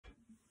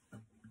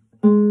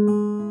She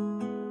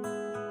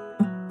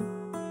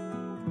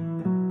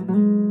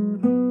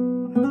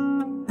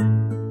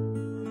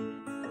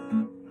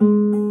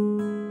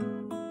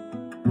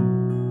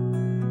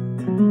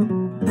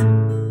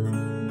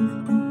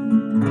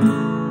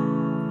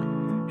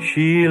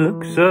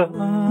looks up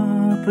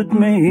at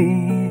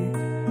me,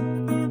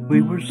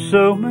 we were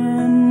so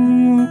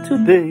meant to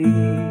be.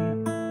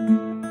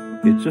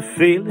 It's a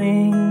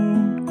feeling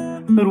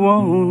that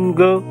won't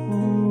go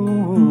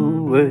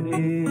away.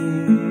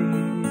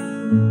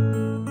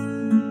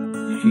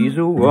 She's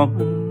a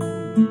woman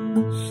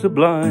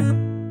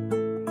sublime,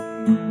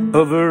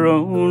 of her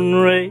own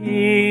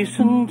race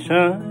and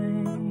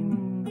time,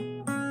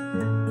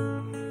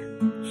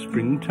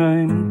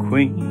 springtime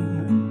queen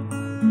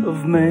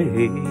of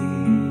May.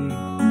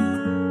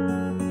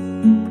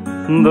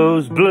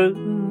 Those blue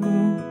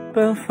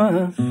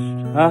Belfast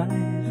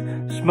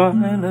eyes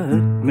smile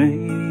at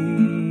me,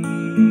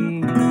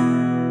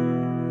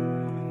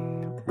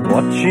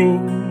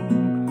 watching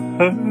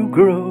her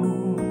grow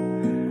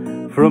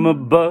from a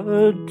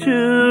bud to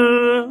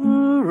a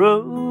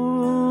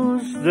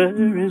rose.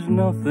 There is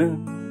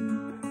nothing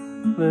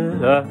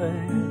that I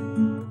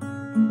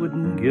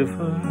wouldn't give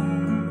her.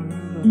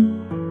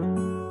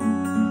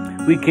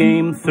 We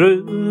came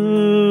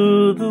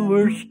through the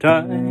worst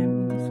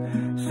times,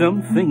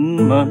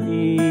 something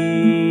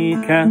money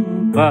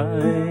can't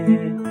buy,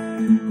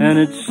 and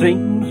it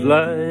seems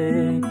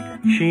like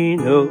she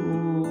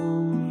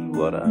knows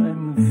what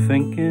I'm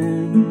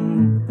thinking.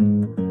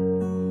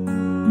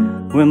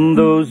 When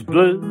those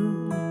blue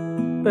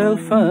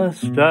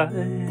Belfast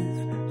eyes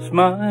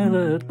smile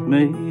at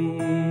me,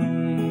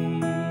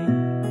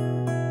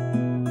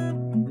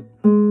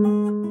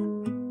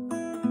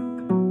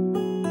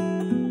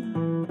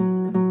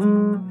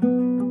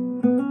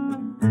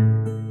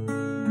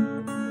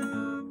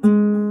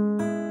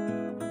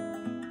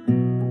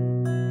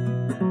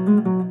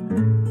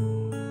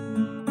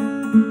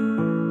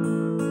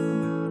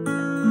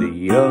 the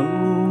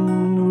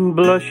young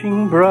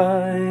blushing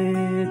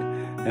bride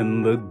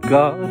and the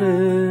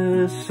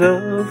goddess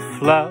of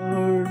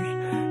flowers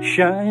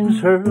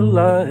shines her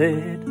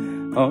light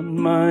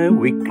on my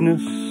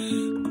weakness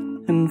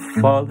and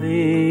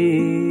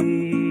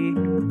folly.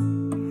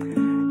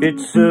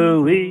 It's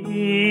so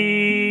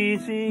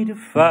easy to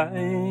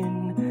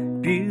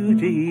find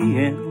beauty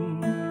in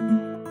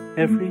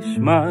every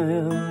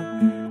smile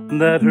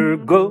that her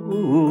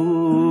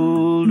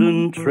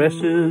golden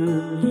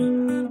tresses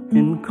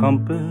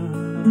encompass.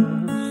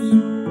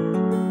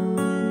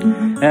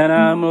 And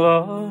I'm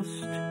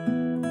lost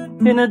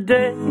in a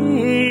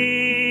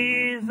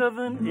daze of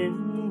an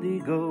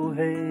indigo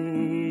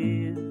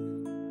haze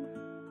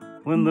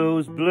when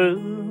those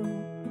blue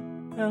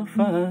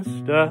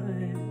Belfast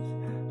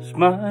eyes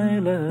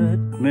smile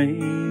at me.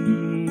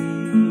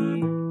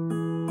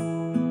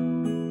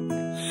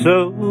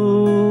 So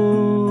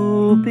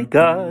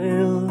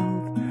beguiled,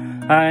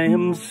 I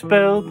am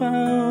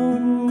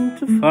spellbound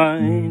to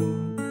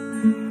find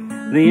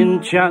the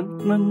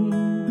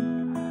enchantment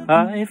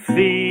I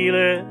feel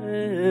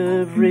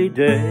every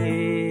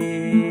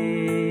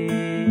day.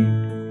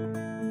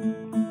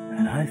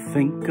 And I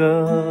think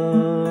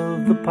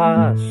of the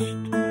past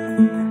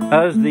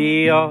as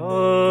the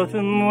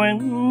autumn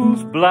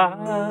winds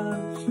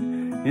blast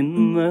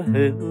in the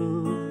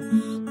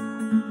hills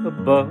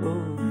above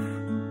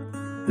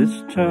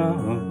this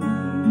town.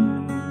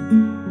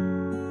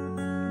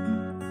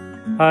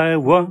 I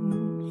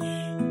once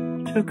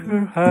took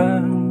her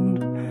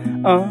hand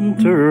on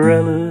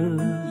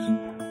Torella's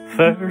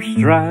fair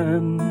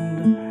strand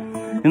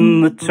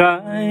in the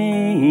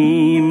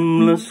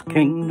timeless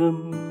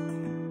kingdom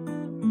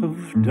of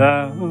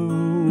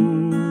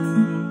Down.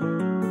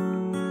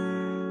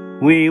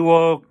 We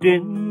walked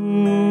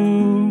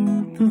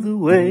into the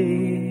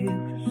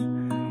waves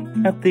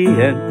at the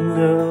end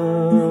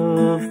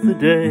of the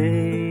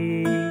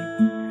day,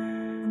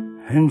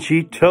 and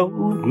she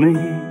told me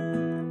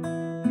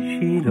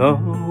she'd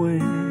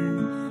always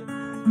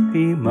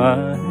be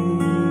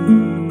mine.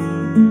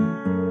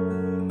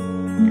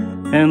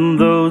 And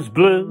those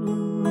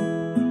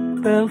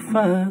blue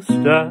Belfast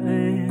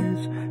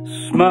eyes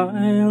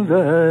smiled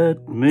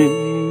at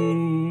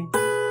me.